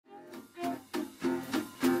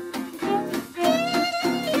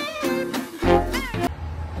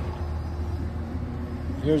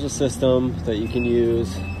here's a system that you can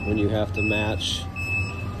use when you have to match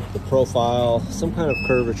the profile, some kind of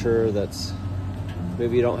curvature that's,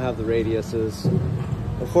 maybe you don't have the radiuses.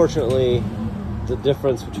 Unfortunately, the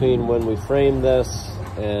difference between when we framed this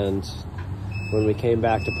and when we came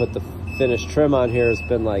back to put the finished trim on here has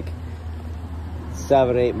been like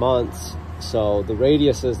 7-8 months. So the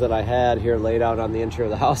radiuses that I had here laid out on the interior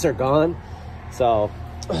of the house are gone. So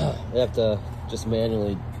I have to just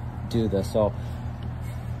manually do this. So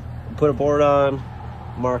put a board on,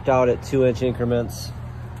 marked out at 2-inch increments.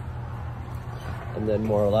 And then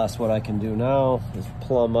more or less what I can do now is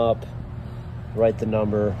plumb up, write the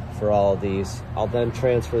number for all of these. I'll then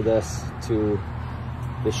transfer this to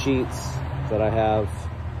the sheets that I have.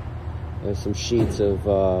 There's some sheets of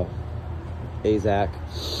AZAC.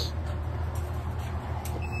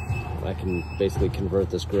 I can basically convert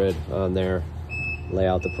this grid on there, lay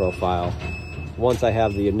out the profile. Once I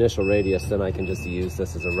have the initial radius, then I can just use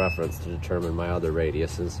this as a reference to determine my other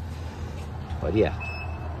radiuses. But yeah,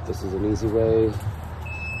 this is an easy way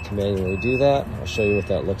to manually do that. I'll show you what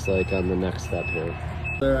that looks like on the next step here.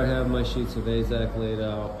 There I have my sheets of AZAC laid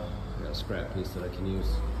out. I got a scrap piece that I can use.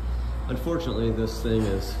 Unfortunately, this thing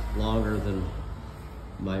is longer than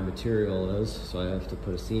my material is, so I have to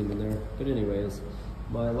put a seam in there. But anyways,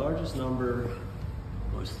 my largest number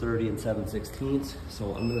was 30 7/16,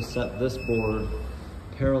 so I'm gonna set this board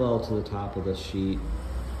parallel to the top of this sheet,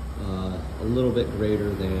 a little bit greater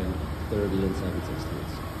than 30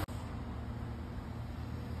 7/16.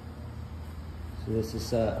 So this is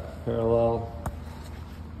set parallel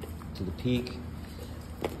to the peak.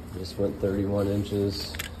 This went 31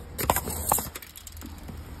 inches.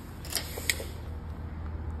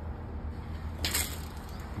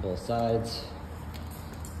 Both sides.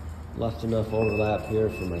 Left enough overlap here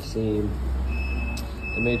for my seam.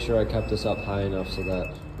 I made sure I kept this up high enough so that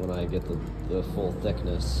when I get the full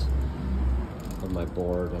thickness of my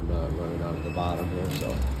board, I'm not running out of the bottom here.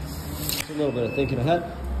 So just a little bit of thinking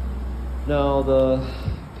ahead. Now the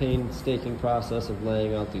painstaking process of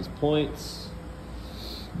laying out these points.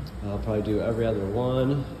 I'll probably do every other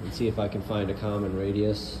one and see if I can find a common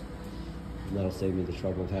radius. And that'll save me the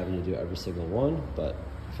trouble of having to do every single one, but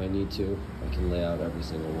if I need to, I can lay out every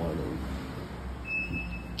single one and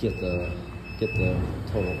get the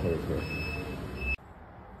total curve here.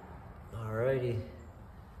 Alrighty.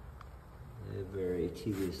 I very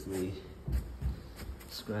tediously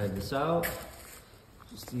scribed this out.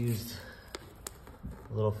 Just used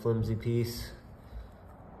a little flimsy piece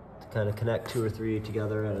to kind of connect 2 or 3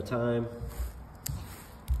 together at a time.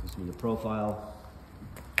 Gives me the profile.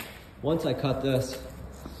 Once I cut this,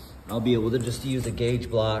 I'll be able to just use a gauge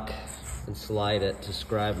block and slide it to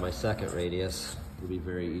scribe my second radius. It'll be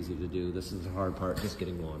very easy to do. This is the hard part, just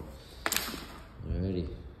getting one. Alrighty,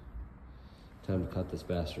 time to cut this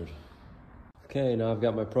bastard. Okay, now I've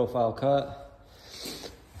got my profile cut.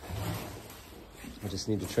 I just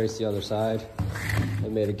need to trace the other side. I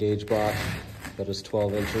made a gauge block that is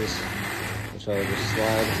 12 inches, which I will just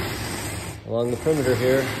slide along the perimeter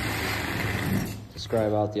here to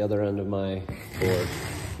scribe out the other end of my board.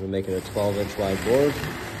 We're making a 12-inch wide board.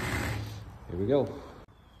 Here we go.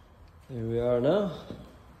 Here we are now.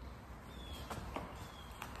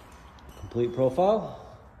 Complete profile.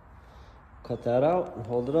 Cut that out and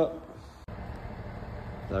hold it up.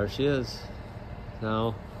 There she is.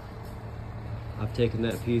 Now, I've taken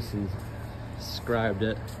that piece and scribed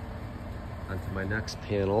it onto my next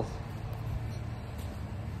panel.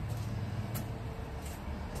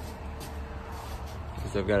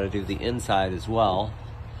 Because I've got to do the inside as well.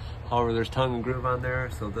 However, there's tongue and groove on there,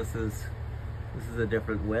 so this is a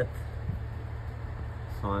different width.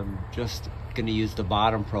 So I'm just gonna use the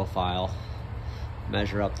bottom profile,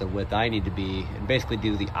 measure up the width I need to be, and basically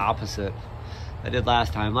do the opposite I did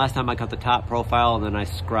last time. Last time I cut the top profile and then I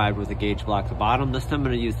scribed with a gauge block the bottom. This time I'm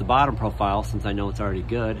gonna use the bottom profile since I know it's already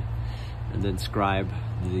good, and then scribe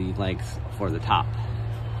the length for the top.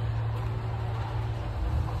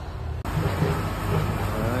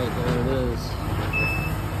 Alright, there it is.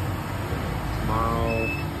 Tomorrow,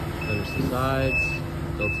 finish the sides,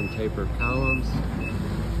 build some tapered columns.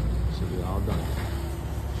 Should be all done.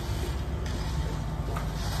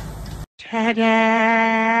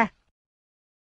 Ta-da!